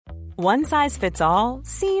One size fits all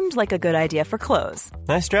seemed like a good idea for clothes.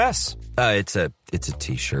 Nice dress. It's a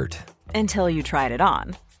T-shirt. Until you tried it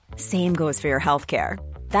on. Same goes for your healthcare.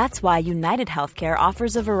 That's why United Healthcare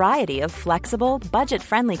offers a variety of flexible,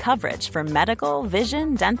 budget-friendly coverage for medical,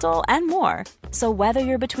 vision, dental, and more. So whether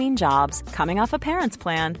you're between jobs, coming off a parent's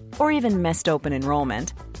plan, or even missed open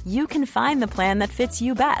enrollment, you can find the plan that fits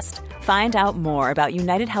you best. Find out more about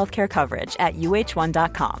United Healthcare coverage at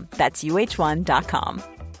uh1.com. That's uh1.com.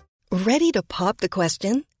 Ready to pop the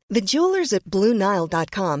question? The jewelers at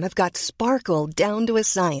BlueNile.com have got sparkle down to a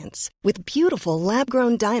science with beautiful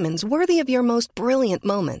lab-grown diamonds worthy of your most brilliant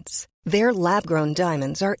moments. Their lab-grown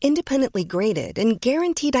diamonds are independently graded and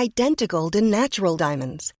guaranteed identical to natural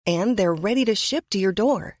diamonds, and they're ready to ship to your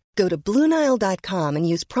door. Go to BlueNile.com and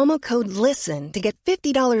use promo code LISTEN to get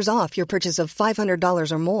 $50 off your purchase of $500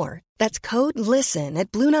 or more. That's code LISTEN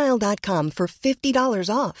at BlueNile.com for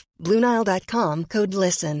 $50 off. BlueNile.com, code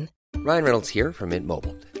LISTEN. Ryan Reynolds here from Mint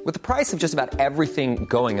Mobile. With the price of just about everything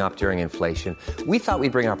going up during inflation, we thought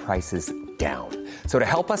we'd bring our prices down. So to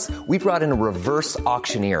help us, we brought in a reverse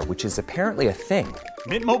auctioneer, which is apparently a thing.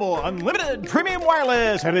 Mint Mobile Unlimited Premium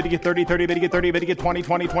Wireless. How to get 30, 30, bit to get 30, bit to get 20,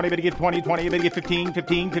 20, 20, bit to get 20, 20, bit to get 15,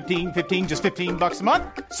 15, 15, 15, just $15 a month?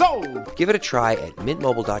 Sold! Give it a try at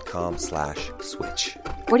mintmobile.com/switch.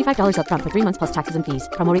 $45 up front for 3 months plus taxes and fees.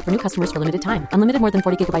 Promo rate for new customers for limited time. Unlimited more than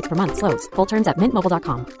 40 gigabytes per month. Slows full terms at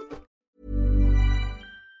mintmobile.com.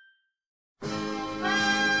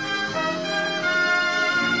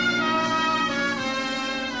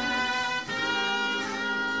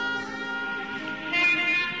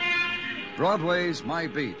 Broadway's My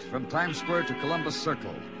Beat, from Times Square to Columbus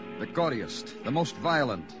Circle. The gaudiest, the most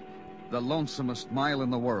violent, the lonesomest mile in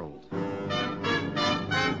the world.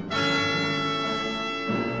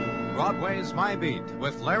 Broadway's My Beat,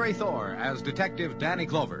 with Larry Thor as Detective Danny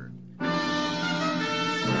Clover.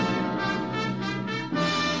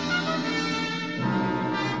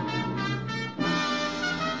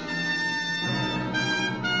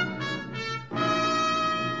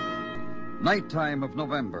 Nighttime of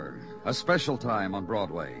November, a special time on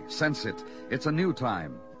Broadway. Sense it. It's a new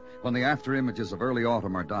time, when the after images of early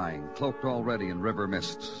autumn are dying, cloaked already in river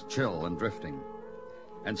mists, chill and drifting.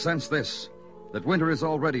 And sense this, that winter is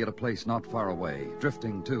already at a place not far away,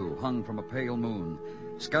 drifting too, hung from a pale moon,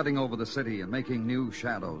 scudding over the city and making new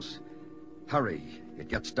shadows. Hurry, it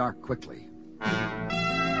gets dark quickly.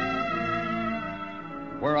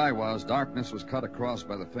 Where I was, darkness was cut across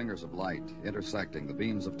by the fingers of light, intersecting the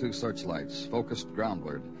beams of two searchlights, focused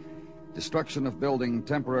groundward. Destruction of building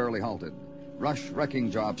temporarily halted. Rush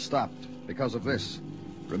wrecking job stopped because of this.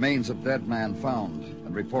 Remains of dead man found,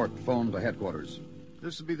 and report phoned to headquarters.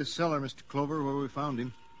 This would be the cellar, Mr. Clover, where we found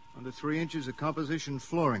him. Under 3 inches of composition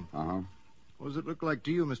flooring. Uh-huh. What does it look like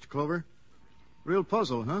to you, Mr. Clover? Real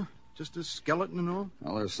puzzle, huh? Just a skeleton and all?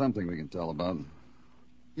 Well, there's something we can tell about.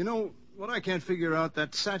 You know, what I can't figure out,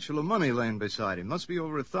 that satchel of money laying beside him. Must be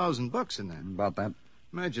over $1,000 in there. About that?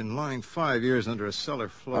 Imagine lying 5 years under a cellar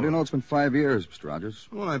floor. How do you know it's been 5 years, Mr. Rogers?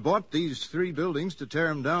 When I bought these 3 buildings to tear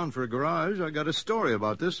them down for a garage, I got a story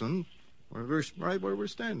about this one, right where we're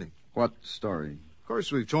standing. What story? Of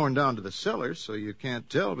course, we've torn down to the cellar, so you can't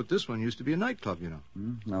tell, but this one used to be a nightclub, you know.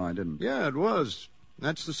 No, I didn't. Yeah, it was.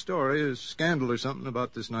 That's the story, a scandal or something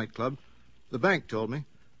about this nightclub. The bank told me.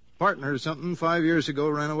 Partner or something 5 years ago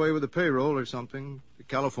ran away with a payroll or something to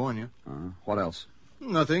California. What else?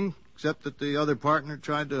 Nothing, except that the other partner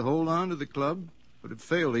tried to hold on to the club, but it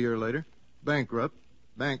failed a year later. Bankrupt.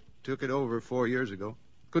 Bank took it over 4 years ago.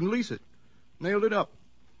 Couldn't lease it. Nailed it up.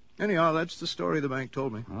 Anyhow, that's the story the bank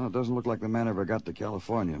told me. Well, it doesn't look like the man ever got to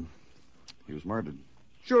California. He was murdered.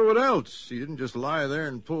 Sure, what else? He didn't just lie there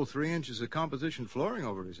and pull 3 inches of composition flooring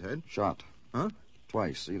over his head. Shot. Huh?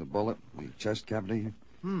 Twice. See the bullet? The chest cavity?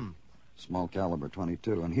 Small caliber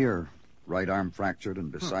 22. And here, right arm fractured,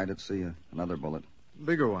 and beside it, see another bullet.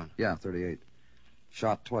 Bigger one? Yeah, 38.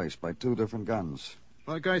 Shot twice by 2 different guns.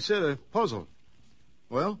 Like I said, a puzzle.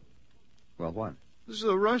 Well? Well, what? This is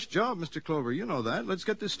a rush job, Mr. Clover. You know that. Let's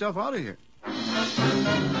get this stuff out of here.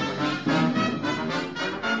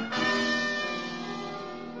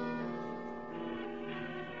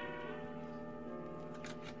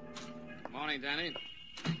 Morning, Danny.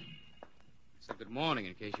 So good morning,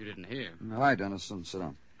 in case you didn't hear. Hi, Dennison. Sit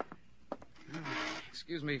down.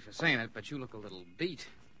 Excuse me for saying it, but you look a little beat.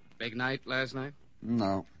 Big night last night?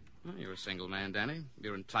 No. Well, you're a single man, Danny.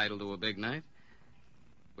 You're entitled to a big night.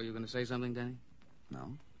 Were you going to say something, Danny?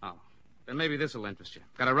 No. Oh. Then maybe this will interest you.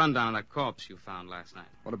 Got a rundown on that corpse you found last night.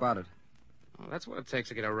 What about it? Oh, that's what it takes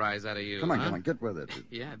to get a rise out of you, Come on, huh? get with it.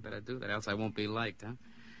 Yeah, I'd better do that, else I won't be liked, huh?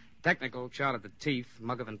 Technical, shot at the teeth.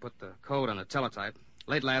 Muggavan put the code on the teletype.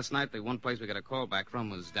 Late last night, the one place we got a call back from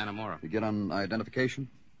was Dannemora. You get on identification?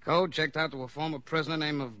 Code checked out to a former prisoner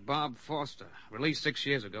named Bob Foster, released 6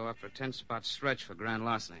 years ago after a 10-spot stretch for grand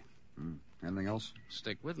larceny. Anything else?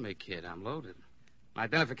 Stick with me, kid. I'm loaded. My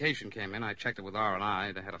identification came in. I checked it with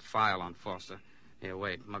R&I. They had a file on Foster. Here,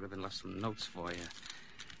 wait. Muggervin left some notes for you.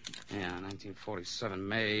 Yeah, 1947,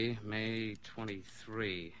 May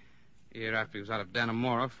 23. A year after he was out of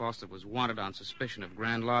Dannemora, Foster was wanted on suspicion of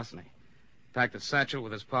grand larceny. Packed a satchel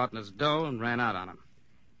with his partner's dough and ran out on him.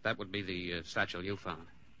 That would be the satchel you found.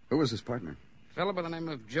 Who was his partner? A fellow by the name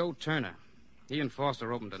of Joe Turner. He and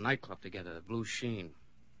Foster opened a nightclub together, the Blue Sheen.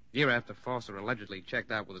 A year after Foster allegedly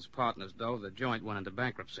checked out with his partner's dough, the joint went into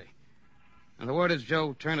bankruptcy. And the word is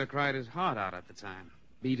Joe Turner cried his heart out at the time.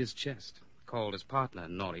 Beat his chest. Called his partner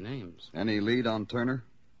naughty names. Any lead on Turner?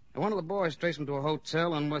 And one of the boys traced him to a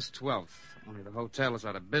hotel on West 12th. Only the hotel is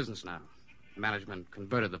out of business now. Management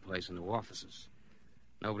converted the place into offices.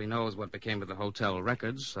 Nobody knows what became of the hotel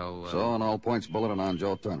records, so... So, an all-points bulletin on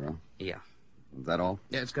Joe Turner, huh? Yeah. Is that all?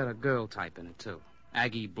 Yeah, it's got a girl type in it, too.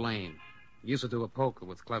 Aggie Blaine. Used to do a poker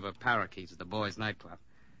with clever parakeets at the boys' nightclub.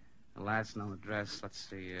 The last known address, let's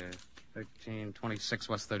see, 1326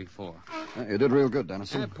 West 34. You did real good,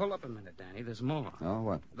 Dennison. Pull up a minute, Danny. There's more. Oh,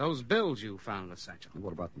 what? Those bills you found in the satchel.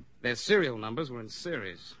 What about them? Their serial numbers were in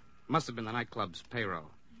series. Must have been the nightclub's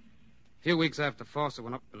payroll. A few weeks after Foster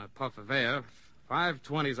went up in a puff of air, 5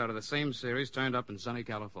 20s out of the same series turned up in sunny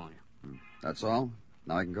California. That's all?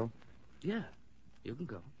 Now I can go? Yeah, you can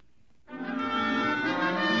go.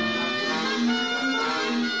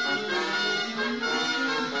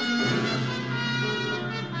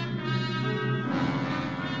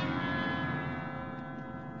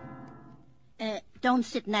 Don't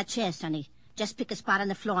sit in that chair, Sonny. Just pick a spot on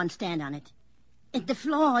the floor and stand on it. The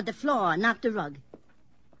floor, not the rug.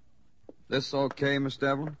 This okay, Miss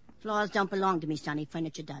Devlin? Floors don't belong to me, Sonny.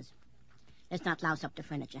 Furniture does. Let's not louse up the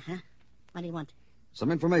furniture, huh? What do you want?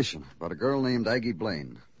 Some information about a girl named Aggie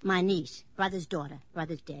Blaine. My niece. Brother's daughter.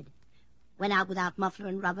 Brother's dead. Went out without muffler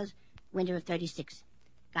and rubbers. Winter of 36.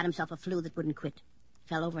 Got himself a flu that wouldn't quit.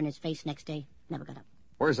 Fell over in his face next day. Never got up.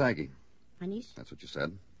 Where's Aggie? My niece? That's what you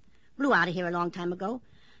said. Blew out of here a long time ago.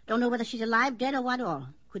 Don't know whether she's alive, dead, or what all.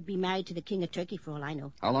 Could be married to the king of Turkey for all I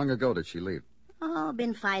know. How long ago did she leave? Oh,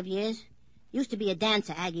 been 5 years. Used to be a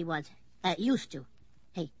dancer, Aggie was. Used to.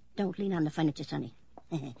 Hey, don't lean on the furniture, Sonny.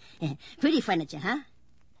 Pretty furniture, huh?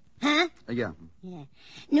 Huh? Yeah. Yeah.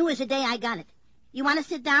 New as the day I got it. You want to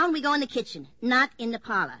sit down? We go in the kitchen. Not in the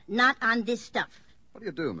parlor. Not on this stuff. What do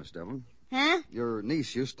you do, Miss Devlin? Huh? Your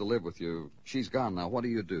niece used to live with you. She's gone now. What do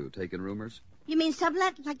you do? Take in roomers? You mean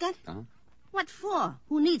sublet like that? Uh-huh. What for?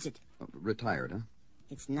 Who needs it? Retired, huh?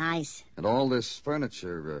 It's nice. And all this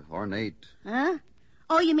furniture, ornate. Huh?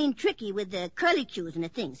 Oh, you mean tricky with the curlicues and the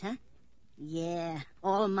things, huh? Yeah,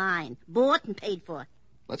 all mine. Bought and paid for.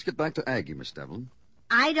 Let's get back to Aggie, Miss Devlin.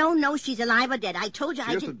 I don't know if she's alive or dead. I told you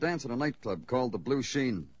she used to dance at a nightclub called the Blue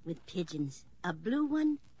Sheen. With pigeons. A blue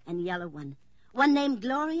one and yellow one. One named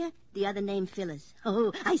Gloria, the other named Phyllis.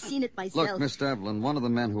 Oh, I seen it myself. Look, Miss Devlin, one of the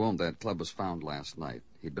men who owned that club was found last night.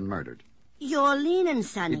 He'd been murdered. You're leaning,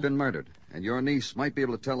 Sonny. He'd been murdered, and your niece might be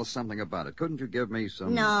able to tell us something about it. Couldn't you give me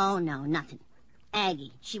some... No, nothing.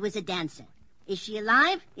 Aggie, she was a dancer. Is she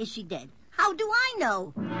alive? Is she dead? How do I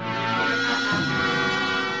know?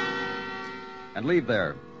 And leave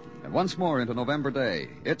there. And once more into November Day,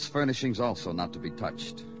 its furnishings also not to be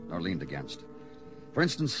touched nor leaned against. For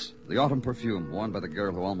instance, the autumn perfume worn by the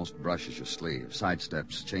girl who almost brushes your sleeve,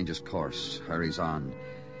 sidesteps, changes course, hurries on.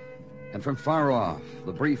 And from far off,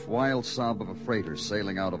 the brief, wild sob of a freighter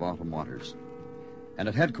sailing out of autumn waters. And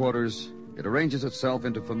at headquarters, it arranges itself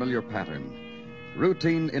into familiar pattern,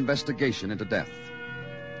 routine investigation into death,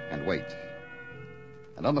 and wait.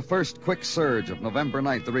 And on the first quick surge of November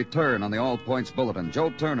night, the return on the All Points Bulletin, Joe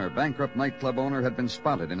Turner, bankrupt nightclub owner, had been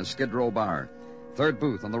spotted in a Skid Row bar. Third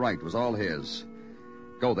booth on the right was all his.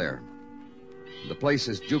 Go there. The place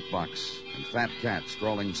is jukebox and fat cat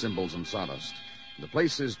scrawling symbols in sawdust. The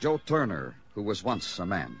place is Joe Turner, who was once a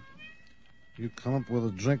man. You come up with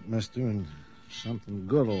a drink, mister, and something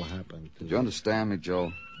good will happen to you. Do you understand me,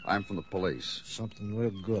 Joe? I'm from the police. Something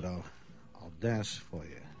real good. I'll dance for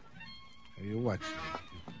you. Now, you watch me.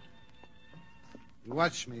 You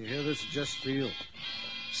watch me here. This is just for you.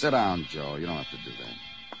 Sit down, Joe. You don't have to do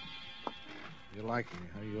that. You like me,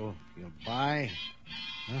 huh? You buy?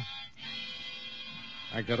 Huh?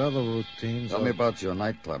 I got other routines. Tell me about your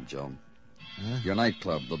nightclub, Joe. Huh? Your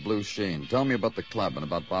nightclub, the Blue Sheen. Tell me about the club and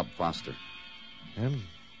about Bob Foster. Him?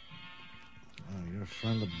 Oh, you're a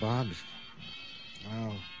friend of Bob's?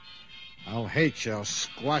 I'll hate you. I'll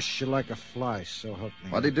squash you like a fly, so help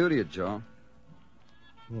me. What'd he do to you, Joe?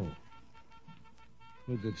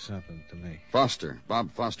 Who did something to me? Foster.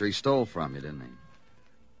 Bob Foster. He stole from you, didn't he?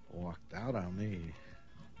 Walked out on me.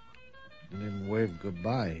 Didn't even wave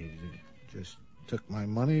goodbye. He just took my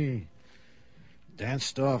money,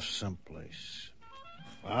 danced off someplace.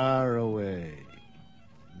 Far away.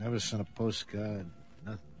 Never sent a postcard.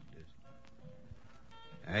 Nothing. Just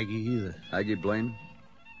Aggie either. Aggie Blaine?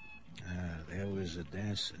 There was a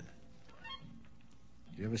dancer.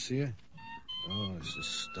 Did you ever see her? Oh, it's a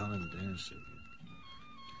stunning dancer.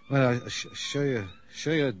 Well, I'll show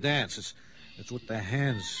you a dance. It's with the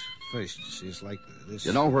hands first. You see, it's like this.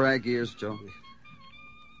 You know where Aggie is, Joe?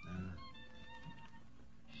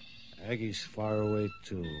 Aggie's far away,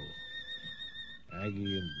 too.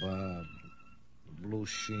 Aggie and Bob. The blue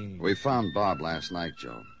sheen. We found Bob last night,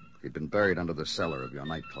 Joe. He'd been buried under the cellar of your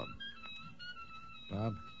nightclub.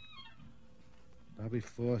 Bob? Bobby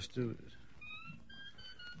Foster?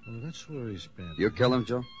 Oh, that's where he's been. You kill him,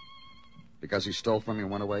 Joe? Because he stole from you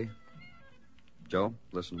and went away? Joe,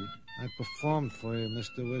 listen to me. I performed for you,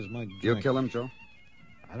 mister. Where's my drink? You kill him, Joe?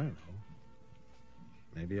 I don't know.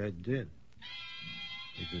 Maybe I did.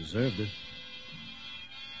 He deserved it.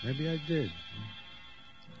 Maybe I did.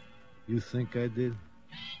 You think I did?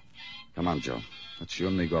 Come on, Joe. Let's you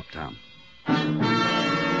and me go uptown.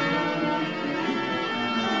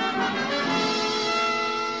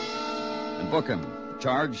 And book him.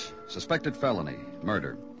 Charge, suspected felony,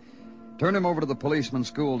 murder. Turn him over to the policeman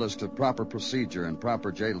schooled as to proper procedure and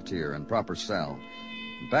proper jail tier and proper cell.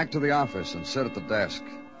 Back to the office and sit at the desk.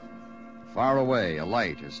 Far away, a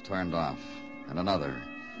light is turned off, and another.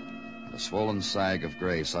 And a swollen sag of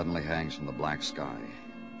gray suddenly hangs from the black sky.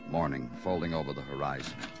 Morning folding over the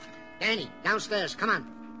horizon. Danny, downstairs, come on.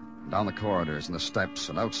 Down the corridors and the steps,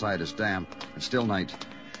 and outside is damp, and still night.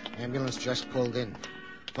 Ambulance just pulled in.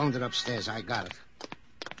 Phoned it upstairs, I got it.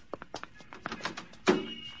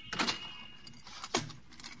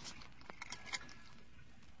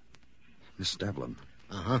 Miss Devlin.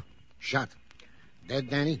 Uh-huh. Shot. Dead,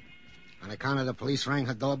 Danny? On account of the police rang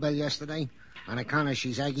her doorbell yesterday? On account of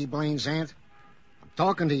she's Aggie Blaine's aunt? I'm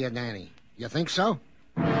talking to you, Danny. You think so?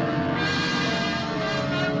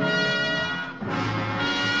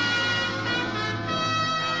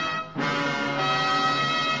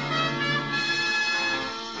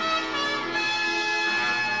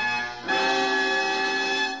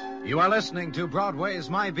 You are listening to Broadway's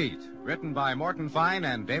My Beat, written by Morton Fine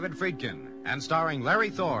and David Friedkin, and starring Larry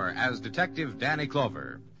Thor as Detective Danny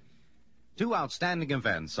Clover. Two outstanding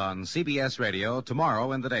events on CBS Radio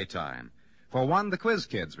tomorrow in the daytime. For one, the Quiz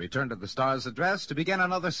Kids return to the Star's address to begin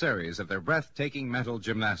another series of their breathtaking mental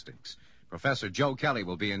gymnastics. Professor Joe Kelly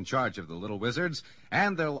will be in charge of the Little Wizards,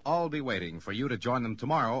 and they'll all be waiting for you to join them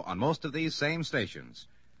tomorrow on most of these same stations.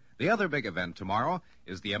 The other big event tomorrow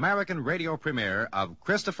is the American radio premiere of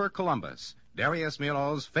Christopher Columbus, Darius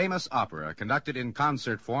Milhaud's famous opera conducted in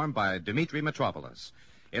concert form by Dmitri Mitropoulos.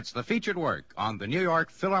 It's the featured work on the New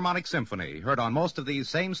York Philharmonic Symphony, heard on most of these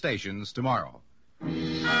same stations tomorrow.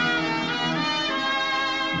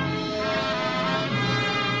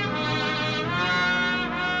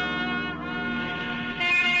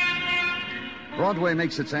 Broadway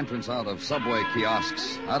makes its entrance out of subway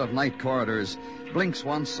kiosks, out of night corridors, blinks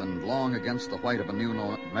once and long against the white of a new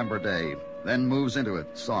November day, then moves into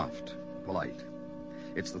it, soft, polite.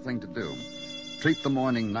 It's the thing to do. Treat the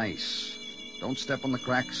morning nice. Don't step on the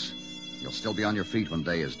cracks. You'll still be on your feet when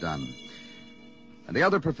day is done. And the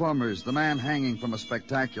other performers, the man hanging from a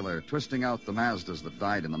spectacular, twisting out the Mazdas that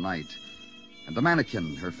died in the night. And the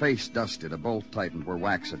mannequin, her face dusted, a bolt tightened where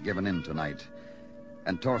wax had given in tonight.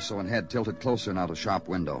 And torso and head tilted closer now to shop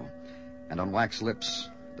window. And on wax lips,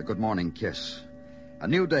 the good morning kiss. A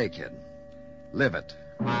new day, kid. Live it.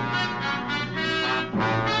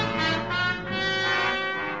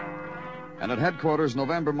 And at headquarters,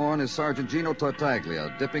 November morn, is Sergeant Gino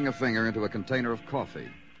Tartaglia dipping a finger into a container of coffee.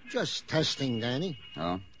 Just testing, Danny.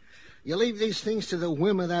 Oh? You leave these things to the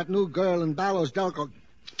whim of that new girl in Ballo's Delco.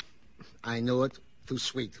 I knew it. Too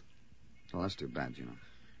sweet. Well, that's too bad, Gino.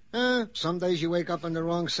 Some days you wake up on the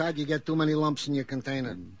wrong side, you get too many lumps in your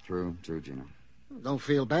container. True, Gino. Don't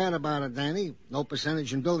feel bad about it, Danny. No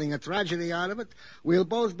percentage in building a tragedy out of it. We'll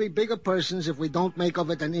both be bigger persons if we don't make of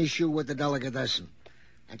it an issue with the delicatessen.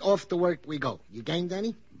 And off to work we go. You game,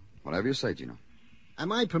 Danny? Whatever you say, Gino.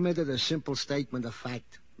 Am I permitted a simple statement of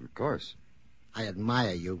fact? Of course. I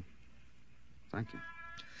admire you. Thank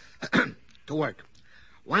you. To work.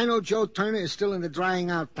 Wino Joe Turner is still in the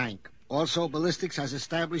drying out tank. Also, ballistics has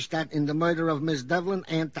established that in the murder of Miss Devlin,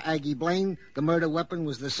 aunt to Aggie Blaine, the murder weapon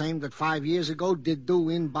was the same that 5 years ago did do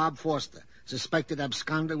in Bob Foster, suspected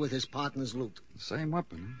absconder with his partner's loot. The same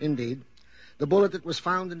weapon? Indeed. The bullet that was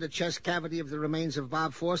found in the chest cavity of the remains of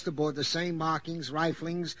Bob Foster bore the same markings,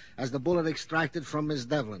 riflings, as the bullet extracted from Miss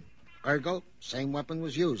Devlin. Ergo, same weapon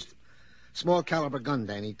was used. Small caliber gun,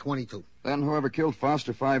 Danny, .22. Then whoever killed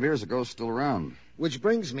Foster 5 years ago is still around. Which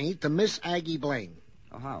brings me to Miss Aggie Blaine.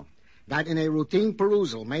 Oh, how? That in a routine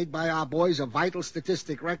perusal made by our boys of vital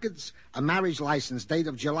statistic records, a marriage license date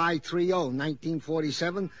of July 30,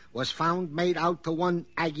 1947, was found made out to one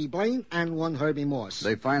Aggie Blaine and one Herbie Morse.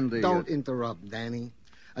 They find the... Don't interrupt, Danny.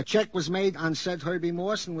 A check was made on said Herbie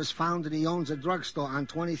Morse and was found that he owns a drugstore on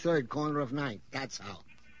 23rd, corner of 9th. That's how.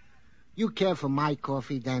 You care for my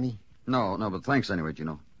coffee, Danny? No, but thanks anyway,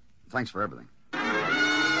 Gino. Thanks for everything.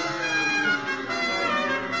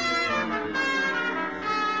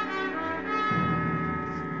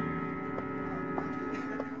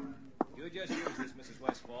 You just use this, Mrs.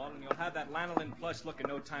 Westfall, and you'll have that lanolin plush look in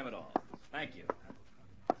no time at all. Thank you.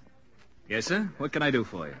 Yes, sir? What can I do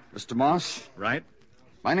for you? Mr. Moss? Right?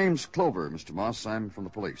 My name's Clover, Mr. Moss. I'm from the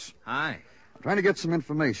police. Hi. I'm trying to get some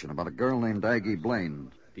information about a girl named Aggie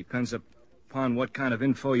Blaine. Depends upon what kind of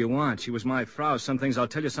info you want. She was my Frau. Some things I'll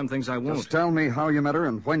tell you, some things I won't. Just tell me how you met her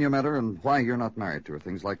and when you met her and why you're not married to her.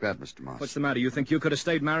 Things like that, Mr. Moss. What's the matter? You think you could have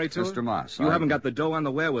stayed married to her? Mr. Moss. You haven't got the dough on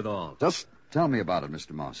the wherewithal. Just tell me about it,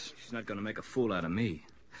 Mr. Moss. She's not going to make a fool out of me.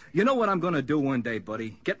 You know what I'm going to do one day,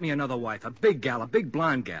 buddy? Get me another wife, a big gal, a big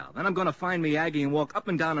blonde gal. Then I'm going to find me Aggie and walk up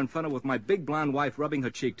and down in front of her with my big blonde wife rubbing her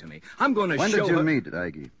cheek to me. I'm going to show her... When did you meet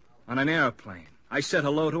Aggie? On an airplane. I said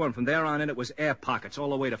hello to her, and from there on in, it was air pockets all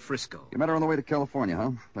the way to Frisco. You met her on the way to California,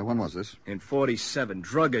 huh? Now, when was this? In 47,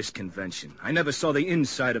 Druggers Convention. I never saw the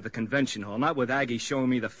inside of the convention hall, not with Aggie showing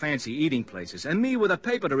me the fancy eating places, and me with a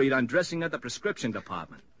paper to read on dressing at the prescription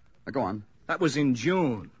department. Now, go on. That was in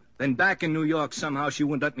June. Then back in New York, somehow she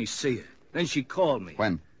wouldn't let me see her. Then she called me.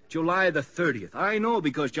 When? July the 30th. I know,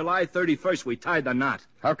 because July 31st we tied the knot.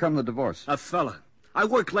 How come the divorce? A fella. I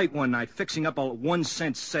worked late one night fixing up a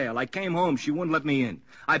 1-cent sale. I came home. She wouldn't let me in.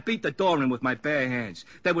 I beat the door in with my bare hands.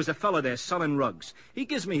 There was a fella there selling rugs. He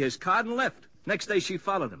gives me his card and left. Next day, she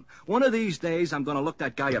followed him. One of these days, I'm going to look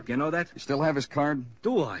that guy up. You know that? You still have his card?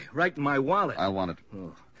 Do I? Right in my wallet. I want it.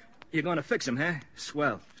 Oh. You're going to fix him, huh?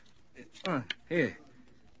 Swell. Here.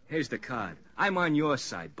 Here's the card. I'm on your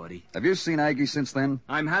side, buddy. Have you seen Aggie since then?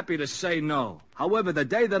 I'm happy to say no. However, the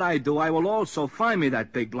day that I do, I will also find me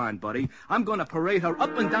that big blonde buddy. I'm going to parade her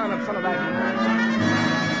up and down in front of Aggie.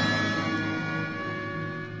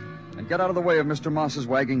 And get out of the way of Mr. Moss's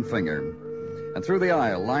wagging finger. And through the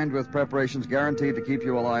aisle, lined with preparations guaranteed to keep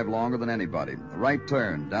you alive longer than anybody. A right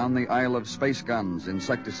turn down the aisle of space guns,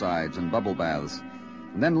 insecticides, and bubble baths.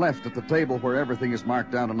 And then left at the table where everything is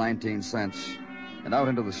marked down to 19 cents. And out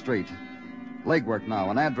into the street. Legwork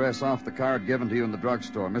now. An address off the card given to you in the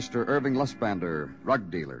drugstore. Mr. Irving Lusbander,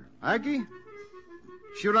 drug dealer. Aggie?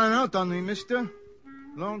 She ran out on me, mister.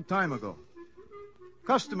 Long time ago.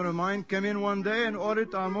 Customer of mine came in one day and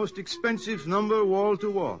ordered our most expensive number wall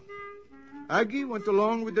to wall. Aggie went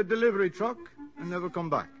along with the delivery truck and never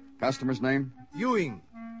come back. Customer's name? Ewing.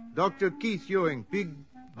 Dr. Keith Ewing. Big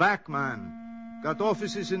back man. Got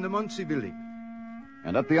offices in the Muncie building.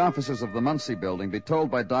 And at the offices of the Muncie building, be told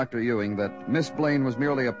by Dr. Ewing that Miss Blaine was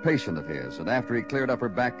merely a patient of his, and after he cleared up her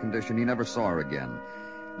back condition, he never saw her again.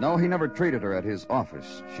 No, he never treated her at his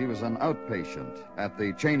office. She was an outpatient at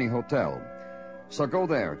the Cheney Hotel. So go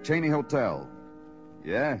there, Cheney Hotel.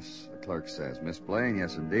 Yes, the clerk says. Miss Blaine,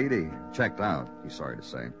 yes, indeed. He checked out, he's sorry to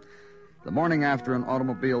say. The morning after an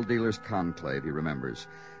automobile dealer's conclave, he remembers.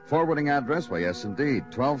 Forwarding address, well, yes, indeed,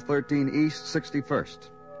 1213 East 61st.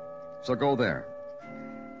 So go there.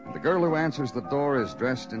 The girl who answers the door is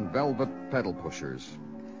dressed in velvet pedal pushers,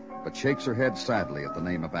 but shakes her head sadly at the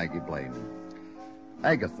name of Aggie Blaine.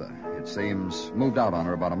 Agatha, it seems, moved out on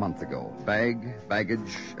her about a month ago.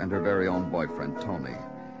 Baggage, and her very own boyfriend, Tony.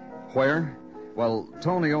 Where? Well,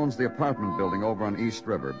 Tony owns the apartment building over on East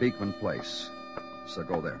River, Beekman Place. So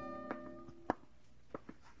go there.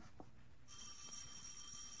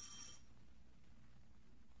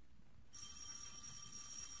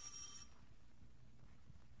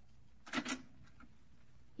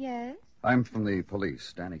 Yes? I'm from the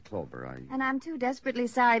police, Danny Clover. And I'm too desperately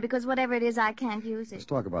sorry because whatever it is, I can't use it. Let's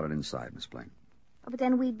talk about it inside, Miss Blaine. Oh, but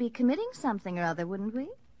then we'd be committing something or other, wouldn't we?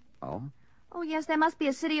 Oh? Oh, yes, there must be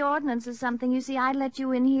a city ordinance or something. You see, I'd let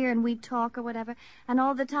you in here and we'd talk or whatever, and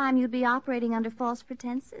all the time you'd be operating under false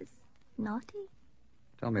pretenses. Naughty.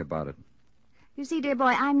 Tell me about it. You see, dear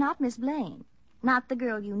boy, I'm not Miss Blaine. Not the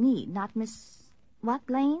girl you need. Not Miss... What,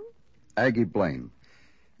 Blaine? Aggie Blaine.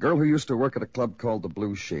 Girl who used to work at a club called the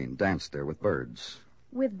Blue Sheen. Danced there with birds.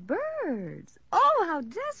 With birds? Oh, how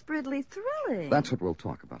desperately thrilling. That's what we'll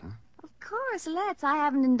talk about, huh? Oh, course, let's. I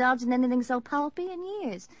haven't indulged in anything so pulpy in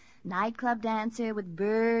years. Nightclub dancer with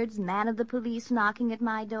birds, man of the police knocking at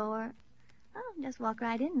my door. Oh, just walk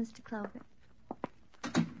right in, Mr. Clover.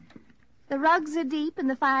 The rugs are deep and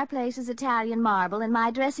the fireplace is Italian marble, and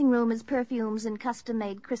my dressing room is perfumes and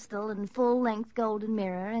custom-made crystal and full-length golden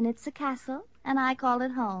mirror, and it's a castle, and I call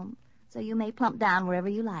it home, so you may plump down wherever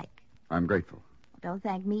you like. I'm grateful. Don't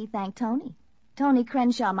thank me, thank Tony. Tony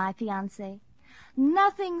Crenshaw, my fiancé.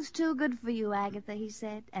 Nothing's too good for you, Agatha, he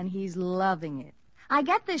said, and he's loving it. I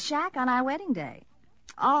get this shack on our wedding day.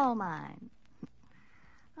 All mine.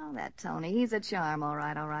 Oh, that Tony, he's a charm, all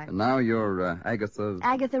right, all right. And now you're Agatha...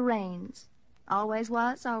 Agatha Raines. Always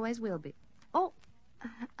was, always will be. Oh,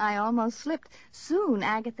 I almost slipped. Soon,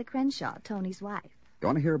 Agatha Crenshaw, Tony's wife. You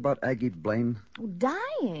want to hear about Aggie Blaine? Oh,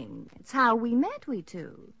 dying. It's how we met, we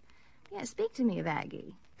two. Yeah, speak to me of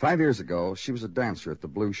Aggie. 5 years ago, she was a dancer at the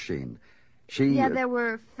Blue Sheen. Yeah, there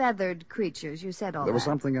were feathered creatures. You said all There that. was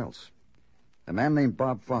something else. A man named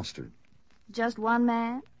Bob Foster. Just one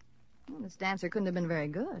man? Well, this dancer couldn't have been very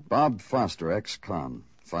good. Bob Foster, ex-con,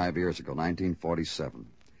 5 years ago, 1947.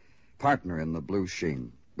 Partner in the Blue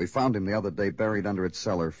Sheen. We found him the other day buried under its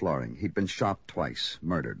cellar flooring. He'd been shot twice,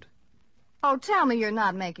 murdered. Oh, tell me you're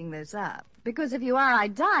not making this up. Because if you are, I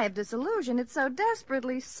die of disillusion. It's so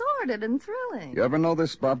desperately sordid and thrilling. You ever know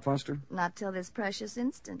this, Bob Foster? Not till this precious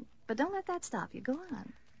instant. But don't let that stop you. Go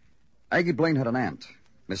on. Aggie Blaine had an aunt,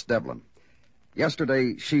 Miss Devlin.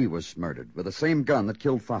 Yesterday, she was murdered with the same gun that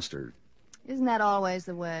killed Foster. Isn't that always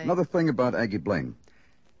the way? Another thing about Aggie Blaine.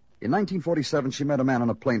 In 1947, she met a man on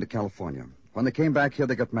a plane to California. When they came back here,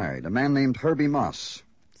 they got married. A man named Herbie Moss.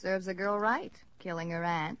 Serves a girl right, killing her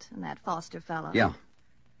aunt and that Foster fellow. Yeah.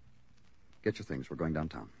 Get your things. We're going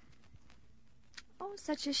downtown. Oh,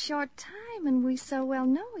 such a short time, and we so well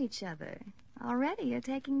know each other. Already you're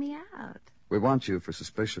taking me out. We want you for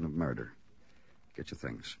suspicion of murder. Get your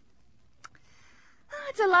things. Oh,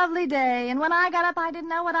 it's a lovely day, and when I got up, I didn't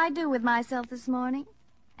know what I'd do with myself this morning.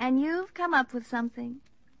 And you've come up with something.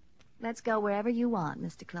 Let's go wherever you want,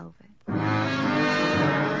 Mr. Clover.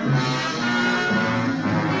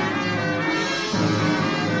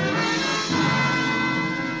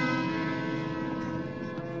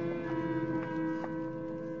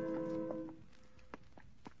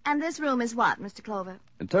 And this room is what, Mr. Clover?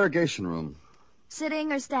 Interrogation room.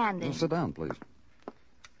 Sitting or standing? Well, sit down, please.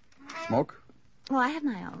 Smoke? Oh, I have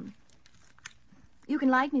my own. You can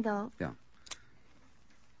light me, though. Yeah.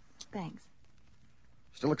 Thanks.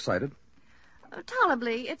 Still excited?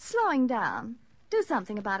 Tolerably. It's slowing down. Do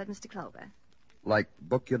something about it, Mr. Clover. Like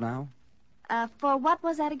book you now? For what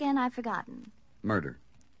was that again? I've forgotten. Murder.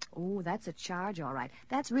 Oh, that's a charge, all right.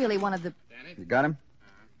 That's really one of the... Danny? You got him?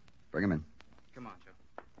 Bring him in. Come on, Joe.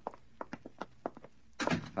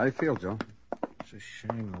 How do you feel, Joe? It's a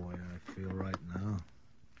shame the way I feel right now.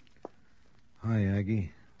 Hi,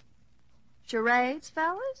 Aggie. Charades,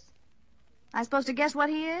 fellas? I supposed to guess what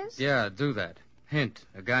he is? Yeah, do that. Hint,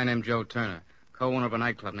 a guy named Joe Turner, co-owner of a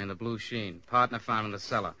nightclub named the Blue Sheen, partner found in the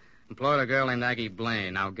cellar. Employed a girl named Aggie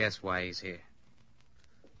Blaine. Now guess why he's here.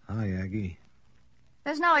 Hi, Aggie.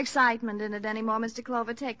 There's no excitement in it anymore, Mr.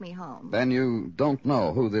 Clover. Take me home. Then you don't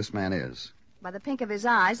know who this man is. By the pink of his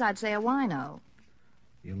eyes, I'd say a wino.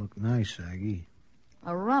 You look nice, Aggie.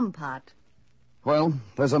 A rum pot. Well,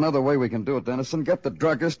 there's another way we can do it, Dennison. Get the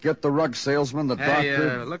druggist, get the rug salesman, the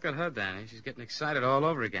doctor. Look at her, Danny. She's getting excited all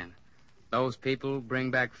over again. Those people bring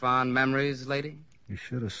back fond memories, lady? You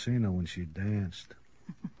should have seen her when she danced.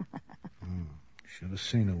 Should have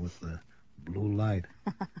seen her with the blue light.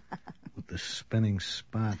 With the spinning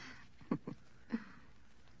spot.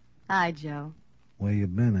 Hi, Joe. Where you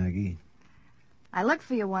been, Aggie? I looked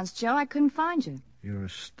for you once, Joe. I couldn't find you. You're a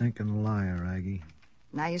stinking liar, Aggie.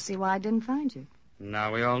 Now you see why I didn't find you.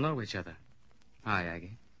 Now we all know each other. Hi,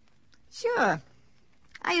 Aggie. Sure.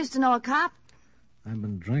 I used to know a cop. I've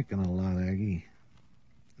been drinking a lot, Aggie.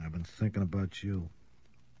 I've been thinking about you.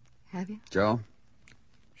 Have you? Joe?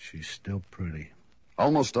 She's still pretty.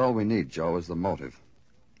 Almost all we need, Joe, is the motive.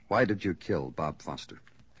 Why did you kill Bob Foster?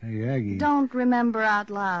 Hey, Aggie. Don't remember out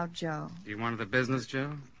loud, Joe. Do you want the business,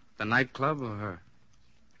 Joe? The nightclub or her?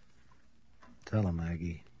 Tell him,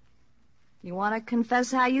 Aggie. You want to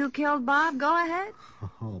confess how you killed Bob? Go ahead.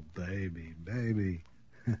 Oh, baby.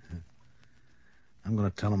 I'm going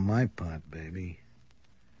to tell him my part, baby.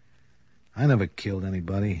 I never killed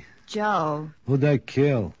anybody. Joe. Who'd I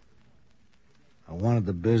kill? I wanted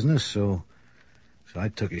the business, so I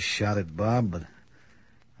took a shot at Bob, but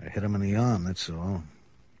I hit him in the arm, that's all.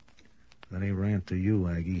 Then he ran to you,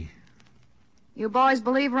 Aggie. You boys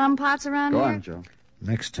believe rum pots around Go here? on, Joe.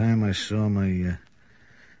 Next time I saw my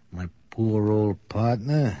poor old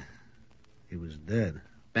partner, He was dead.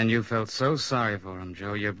 Then you felt so sorry for him,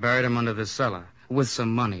 Joe, you buried him under the cellar with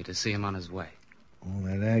some money to see him on his way. Oh,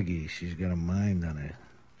 that Aggie, she's got a mind on her.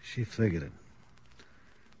 She figured it.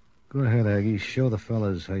 Go ahead, Aggie. Show the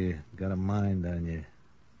fellas how you got a mind on you.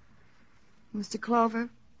 Mr. Clover?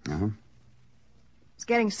 Uh-huh. It's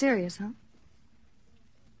getting serious, huh?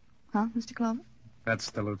 Huh, Mr. Clover?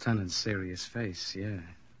 That's the lieutenant's serious face, yeah.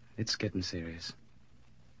 It's getting serious.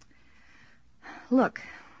 Look,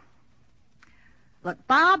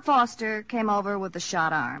 Bob Foster came over with a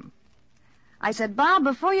shot arm. I said, Bob,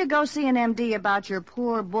 before you go see an MD about your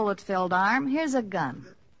poor bullet-filled arm, here's a gun.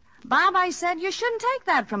 Bob, I said, you shouldn't take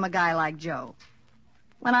that from a guy like Joe.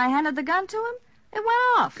 When I handed the gun to him, it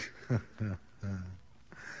went off.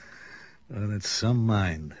 Oh, that's some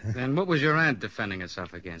mind. Then what was your aunt defending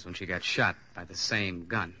herself against when she got shot by the same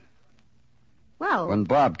gun? Well... When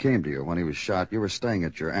Bob came to you when he was shot, you were staying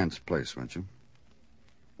at your aunt's place, weren't you?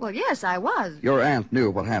 Well, yes, I was. Your aunt knew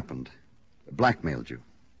what happened. Blackmailed you.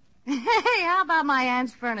 Hey, how about my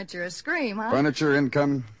aunt's furniture? A scream, huh? Furniture,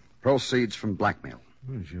 income, proceeds from blackmail.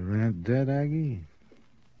 Was your aunt dead, Aggie?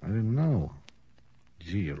 I didn't know.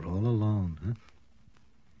 Gee, you're all alone, huh?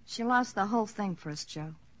 She lost the whole thing for us,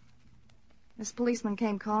 Joe. This policeman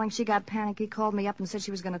came calling. She got panicky, called me up and said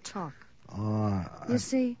she was going to talk. Oh, You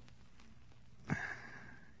see?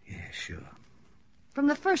 Yeah, sure. From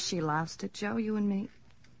the first she lost it, Joe, you and me.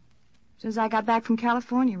 As soon as I got back from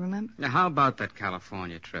California, remember? Now, how about that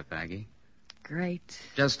California trip, Aggie? Great.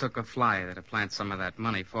 Just took a flyer to plant some of that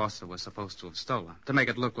money Foster was supposed to have stolen, to make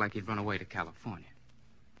it look like he'd run away to California.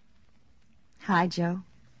 Hi, Joe.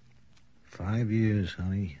 5 years,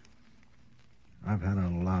 honey. I've had a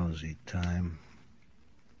lousy time.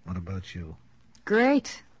 What about you?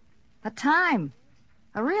 Great. A time.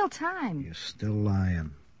 A real time. You're still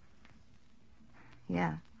lying.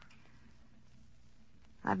 Yeah.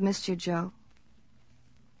 I've missed you, Joe.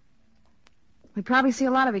 We probably see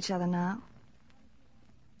a lot of each other now.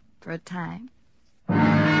 For a time.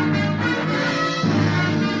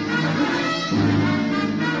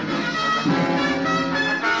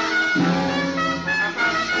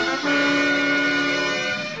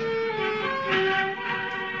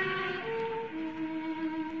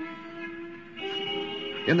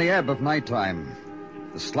 In the ebb of nighttime,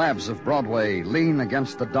 the slabs of Broadway lean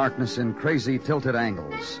against the darkness in crazy tilted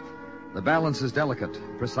angles. The balance is delicate,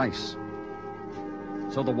 precise.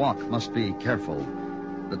 So the walk must be careful,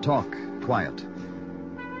 the talk quiet.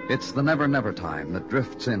 It's the never-never time that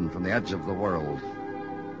drifts in from the edge of the world.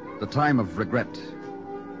 The time of regret.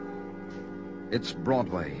 It's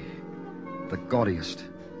Broadway, the gaudiest,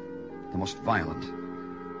 the most violent,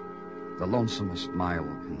 the lonesomest mile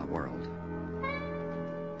in the world.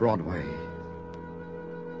 Broadway,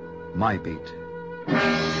 my beat.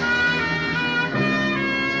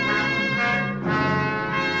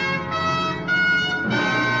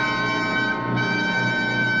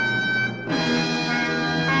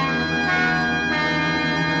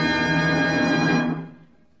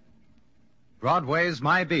 Broadway's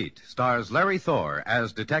My Beat stars Larry Thor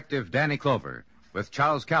as Detective Danny Clover, with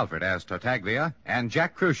Charles Calvert as Tartaglia and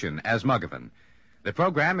Jack Crucian as Muggavan. The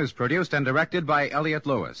program is produced and directed by Elliott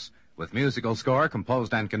Lewis, with musical score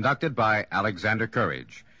composed and conducted by Alexander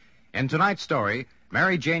Courage. In tonight's story,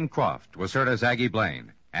 Mary Jane Croft was heard as Aggie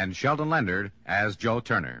Blaine, and Sheldon Leonard as Joe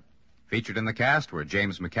Turner. Featured in the cast were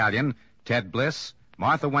James McCallion, Ted Bliss,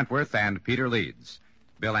 Martha Wentworth, and Peter Leeds.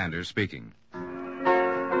 Bill Anders speaking.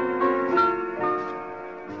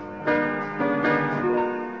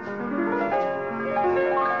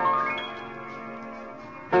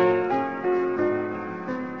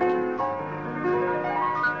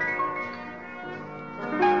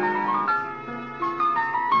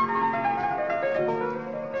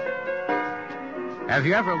 Have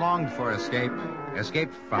you ever longed for escape?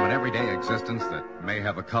 Escape from an everyday existence that may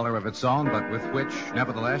have a color of its own, but with which,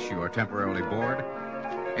 nevertheless, you are temporarily bored?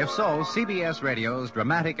 If so, CBS Radio's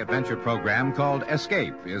dramatic adventure program called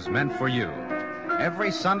Escape is meant for you. Every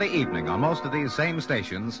Sunday evening on most of these same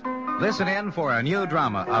stations, listen in for a new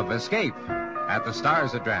drama of Escape at the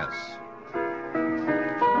Star's address.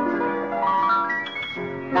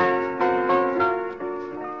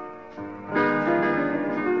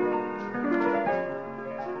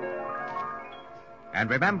 And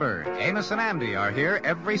remember, Amos and Andy are here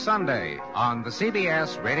every Sunday on the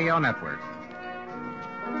CBS Radio Network.